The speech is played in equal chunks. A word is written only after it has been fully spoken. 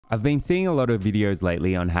I've been seeing a lot of videos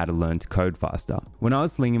lately on how to learn to code faster. When I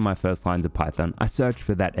was slinging my first lines of Python, I searched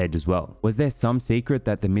for that edge as well. Was there some secret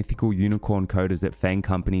that the mythical unicorn coders at FANG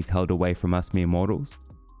companies held away from us mere mortals?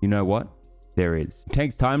 You know what? There is. It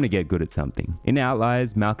takes time to get good at something. In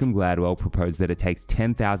Outliers, Malcolm Gladwell proposed that it takes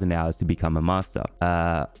 10,000 hours to become a master.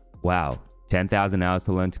 Wow. 10,000 hours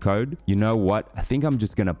to learn to code? You know what? I think I'm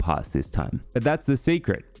just gonna pass this time. But that's the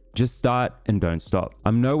secret. Just start and don't stop.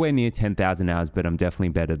 I'm nowhere near 10,000 hours, but I'm definitely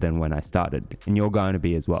better than when I started, and you're going to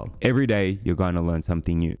be as well. Every day, you're going to learn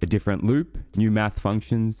something new. A different loop, new math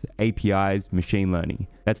functions, APIs, machine learning.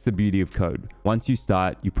 That's the beauty of code. Once you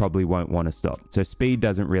start, you probably won't want to stop. So speed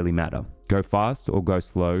doesn't really matter. Go fast or go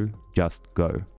slow, just go.